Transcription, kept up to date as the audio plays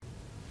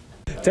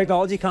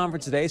Technology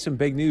conference today, some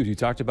big news. You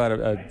talked about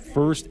a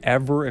first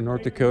ever in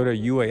North Dakota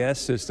UAS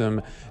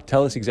system.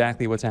 Tell us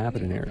exactly what's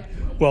happening here.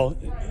 Well,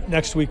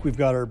 next week we've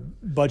got our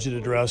budget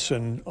address,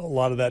 and a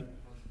lot of that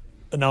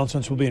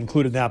announcements will be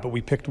included in that, but we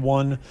picked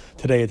one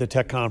today at the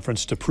tech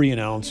conference to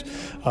pre-announce,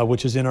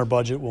 which is in our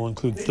budget. Will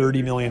include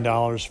 $30 million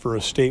for a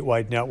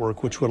statewide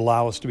network, which would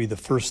allow us to be the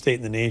first state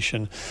in the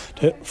nation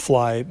to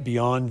fly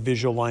beyond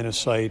visual line of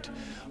sight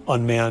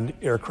unmanned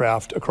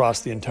aircraft across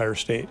the entire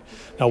state.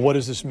 Now, what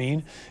does this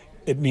mean?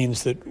 It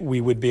means that we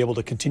would be able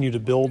to continue to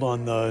build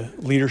on the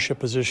leadership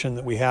position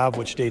that we have,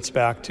 which dates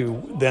back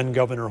to then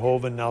Governor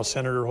Hoeven, now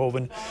Senator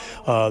Hoeven,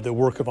 the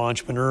work of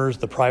entrepreneurs,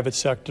 the private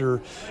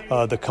sector,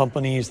 the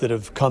companies that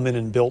have come in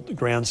and built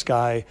Grand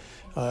Sky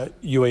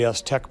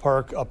UAS Tech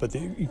Park up at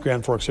the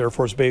Grand Forks Air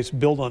Force Base,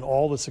 build on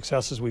all the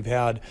successes we've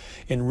had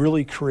and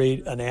really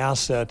create an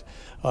asset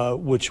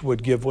which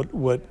would give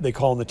what they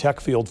call in the tech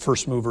field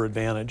first mover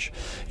advantage.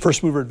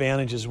 First mover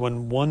advantage is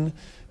when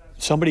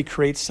somebody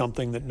creates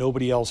something that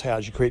nobody else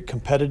has. You create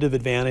competitive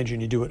advantage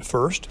and you do it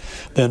first.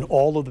 Then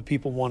all of the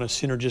people want to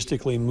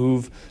synergistically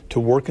move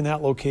to work in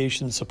that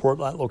location, support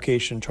that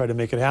location, try to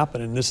make it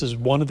happen. And this is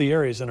one of the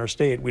areas in our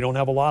state. We don't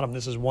have a lot of them.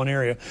 This is one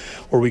area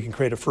where we can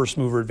create a first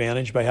mover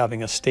advantage by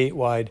having a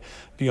statewide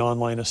beyond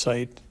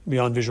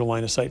visual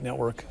line of sight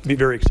network. It'd be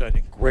very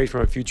exciting. Great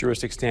from a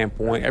futuristic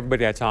standpoint.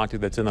 Everybody I talk to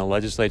that's in the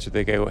legislature,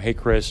 they go, hey,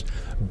 Chris,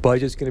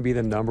 budget's going to be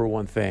the number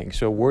one thing.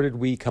 So where did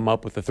we come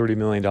up with the $30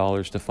 million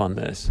to fund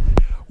this?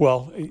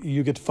 Well,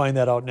 you get to find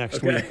that out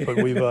next week, but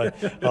we've,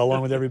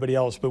 along with everybody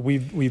else, but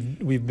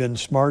we've been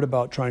smart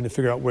about trying to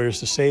figure out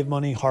ways to save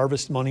money,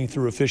 harvest money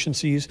through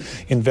efficiencies,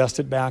 invest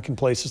it back in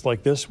places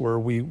like this where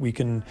we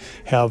can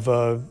have,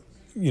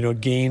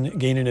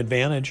 gain an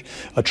advantage,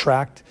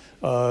 attract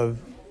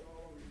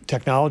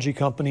technology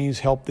companies,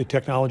 help the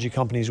technology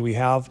companies we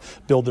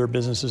have build their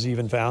businesses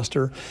even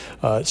faster.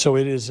 So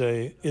it's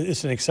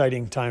an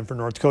exciting time for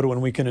North Dakota when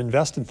we can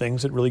invest in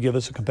things that really give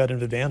us a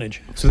competitive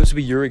advantage. So this will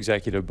be your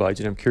executive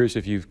budget. I'm curious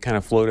if you've kind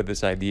of floated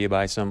this idea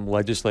by some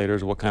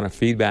legislators, what kind of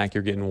feedback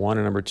you're getting, one,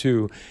 and number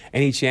two,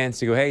 any chance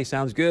to go, hey,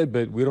 sounds good,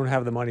 but we don't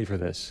have the money for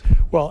this?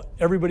 Well,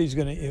 everybody's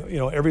going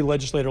to, every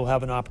legislator will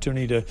have an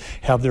opportunity to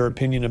have their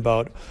opinion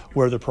about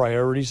where the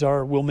priorities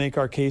are. We'll make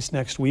our case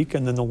next week,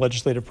 and then the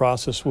legislative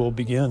process will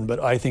begin. But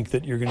I think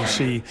that you're going to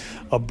see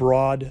a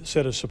broad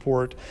set of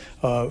support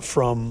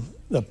from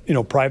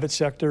the private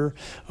sector,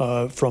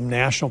 from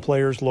national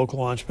players, local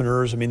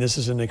entrepreneurs. I mean, this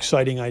is an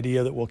exciting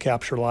idea that will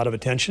capture a lot of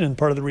attention. And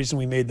part of the reason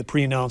we made the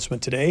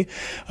pre-announcement today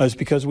is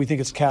because we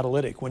think it's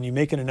catalytic. When you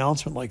make an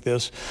announcement like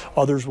this,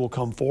 others will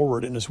come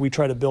forward. And as we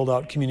try to build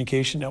out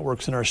communication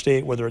networks in our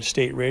state, whether it's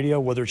state radio,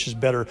 whether it's just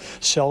better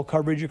cell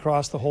coverage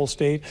across the whole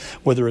state,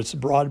 whether it's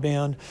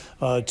broadband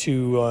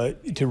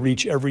to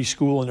reach every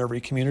school and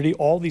every community,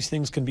 all these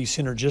things can be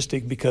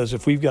synergistic, because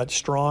if we've got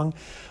strong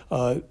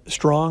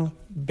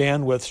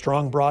bandwidth,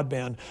 strong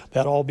broadband,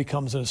 that all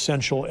becomes an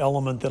essential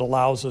element that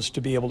allows us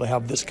to be able to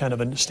have this kind of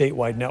a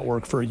statewide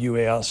network for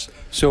UAS.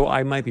 So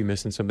I might be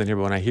missing something here,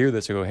 but when I hear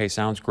this, I go, hey,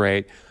 sounds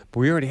great, but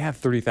we already have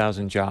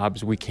 30,000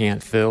 jobs we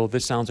can't fill.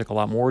 This sounds like a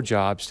lot more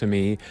jobs to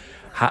me.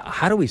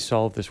 How do we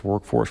solve this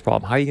workforce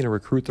problem? How are you going to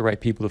recruit the right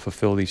people to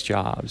fulfill these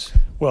jobs?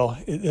 Well,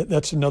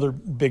 that's another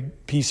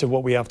big piece of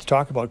what we have to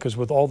talk about, because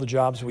with all the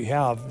jobs we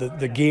have,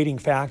 the gating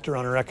factor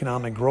on our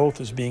economic growth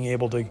is being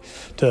able to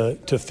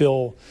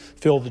fill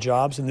the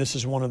jobs, and this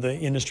is one of the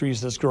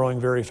industries that's growing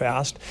very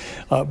fast.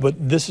 But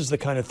this is the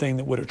kind of thing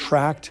that would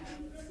attract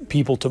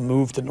people to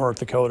move to North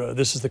Dakota.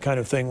 This is the kind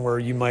of thing where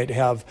you might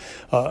have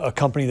a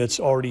company that's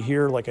already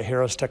here, like a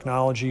Harris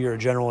Technology or a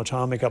General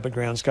Atomic up at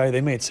Grand Sky. They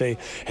might say,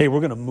 hey, we're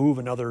going to move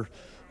another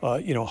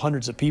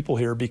hundreds of people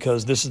here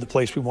because this is the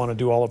place we want to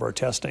do all of our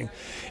testing.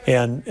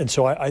 And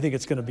so I think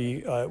it's going to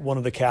be one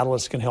of the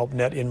catalysts can help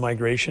net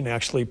in-migration,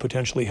 actually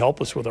potentially help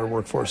us with our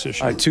workforce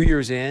issue. 2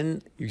 years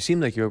in, you seem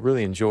like you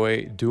really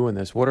enjoy doing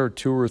this. What are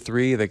two or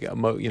three, how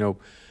do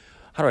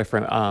I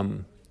frame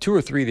it? 2 or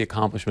 3 of the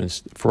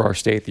accomplishments for our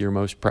state that you're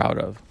most proud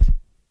of?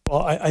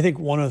 Well, I think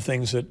one of the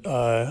things that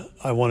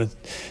I want to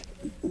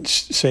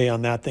say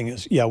on that thing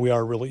is, yeah, we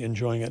are really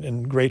enjoying it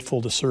and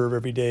grateful to serve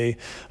every day.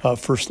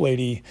 First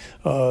Lady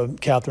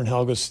Catherine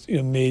Helga's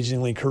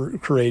amazingly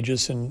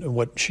courageous in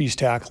what she's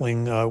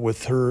tackling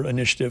with her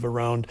initiative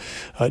around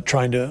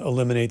trying to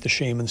eliminate the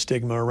shame and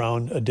stigma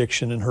around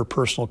addiction, and her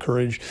personal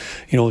courage.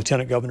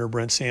 Lieutenant Governor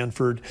Brent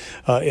Sanford,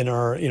 and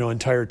our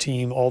entire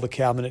team, all the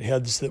cabinet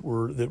heads that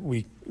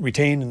we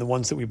retained and the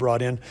ones that we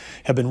brought in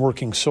have been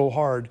working so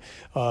hard.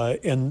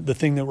 And the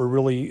thing that we're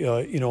really,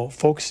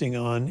 focusing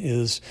on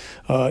is,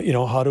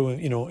 how to,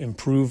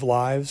 improve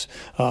lives,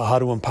 how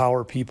to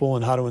empower people,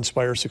 and how to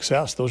inspire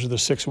success. Those are the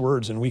 6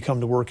 words. And we come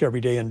to work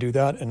every day and do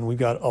that. And we've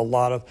got a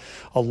lot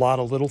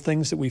of little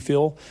things that we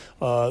feel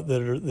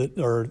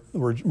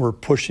we're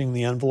pushing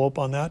the envelope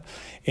on that.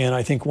 And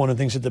I think one of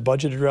the things at the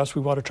budget address,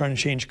 we want to try to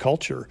change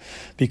culture,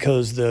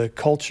 because the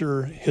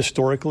culture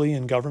historically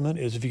in government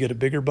is if you get a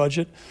bigger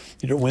budget,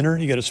 you're a winner.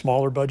 You get a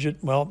smaller budget,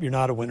 well, you're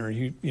not a winner.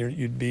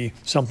 You'd be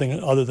something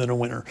other than a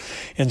winner.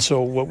 And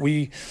so what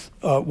we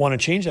want to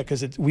change that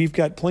that because we've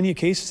got plenty of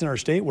cases in our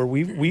state where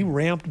we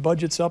ramped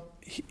budgets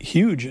up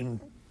huge in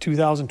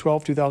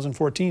 2012,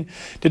 2014,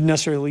 didn't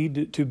necessarily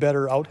lead to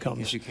better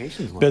outcomes.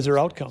 Better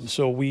outcomes.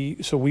 So we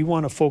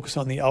want to focus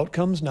on the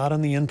outcomes, not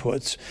on the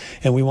inputs,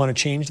 and we want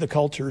to change the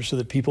culture so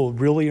that people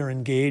really are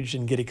engaged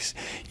and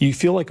you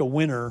feel like a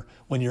winner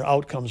when your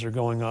outcomes are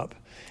going up.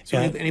 So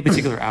any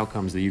particular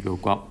outcomes that you go,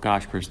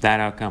 gosh, Chris, that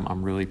outcome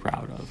I'm really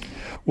proud of?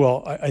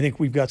 Well, I think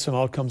we've got some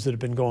outcomes that have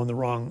been going the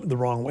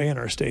wrong way in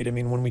our state. I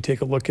mean, when we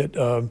take a look at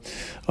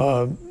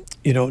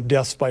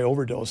deaths by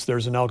overdose,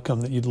 there's an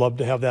outcome that you'd love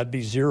to have that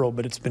be zero,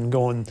 but it's been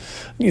going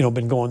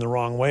the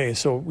wrong way.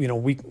 So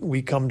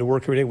we come to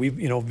work every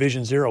day.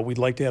 Vision zero. We'd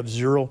like to have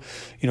zero,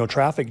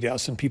 traffic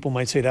deaths, and people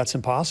might say that's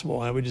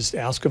impossible. I would just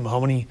ask them how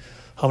many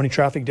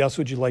traffic deaths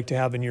would you like to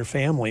have in your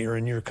family or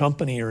in your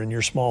company or in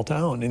your small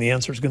town? And the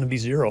answer is going to be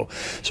zero.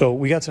 So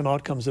we got some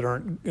outcomes that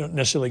aren't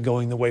necessarily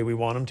going the way we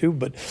want them to,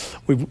 but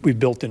we've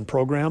built in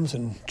programs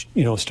and,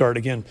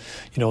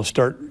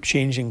 start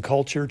changing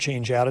culture,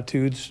 change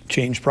attitudes,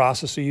 change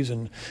processes,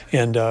 and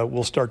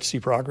we'll start to see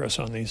progress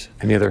on these.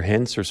 Any other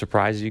hints or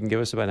surprises you can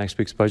give us about next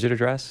week's budget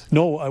address?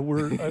 No,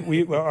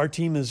 our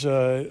team is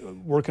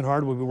working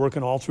hard. We'll be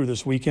working all through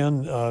this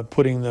weekend,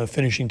 putting the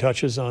finishing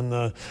touches on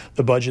the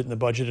budget and the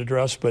budget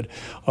address. But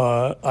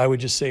I would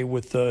just say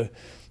with the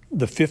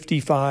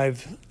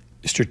 55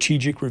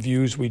 strategic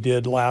reviews we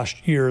did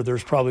last year,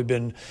 there's probably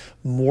been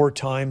more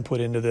time put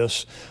into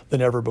this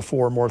than ever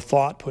before, more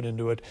thought put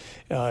into it.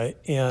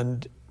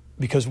 And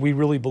because we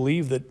really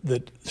believe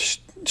that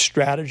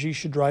strategy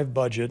should drive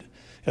budget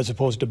as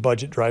opposed to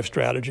budget drive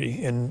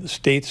strategy. And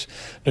states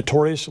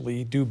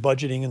notoriously do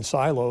budgeting in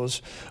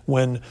silos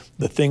when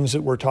the things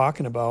that we're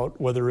talking about,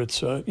 whether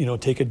it's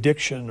take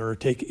addiction or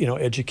take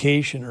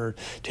education or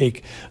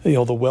take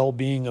the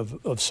well-being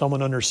of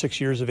someone under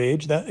 6 years of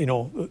age, that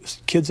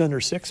kids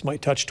under 6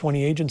 might touch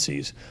 20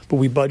 agencies, but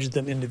we budget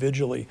them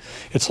individually.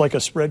 It's like a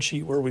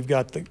spreadsheet where we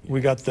got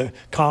the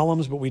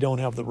columns, but we don't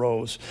have the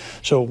rows.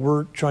 So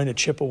we're trying to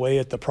chip away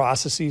at the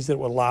processes that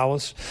would allow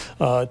us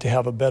to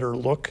have a better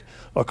look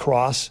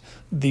across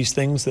these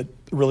things that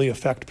really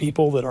affect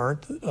people that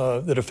aren't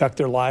that affect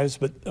their lives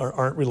but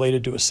aren't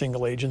related to a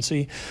single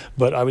agency.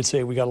 But I would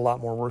say we got a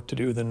lot more work to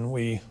do than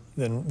we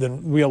have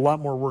a lot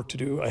more work to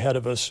do ahead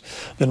of us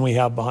than we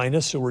have behind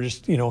us. So we're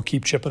just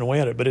keep chipping away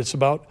at it. But it's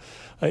about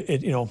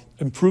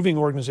improving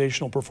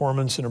organizational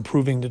performance and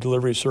improving the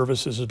delivery of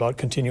services is about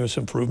continuous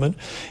improvement.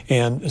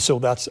 And so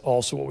that's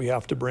also what we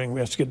have to bring. We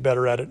have to get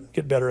better at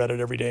it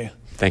every day.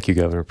 Thank you,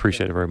 Governor.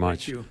 Appreciate it very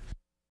much. Thank you.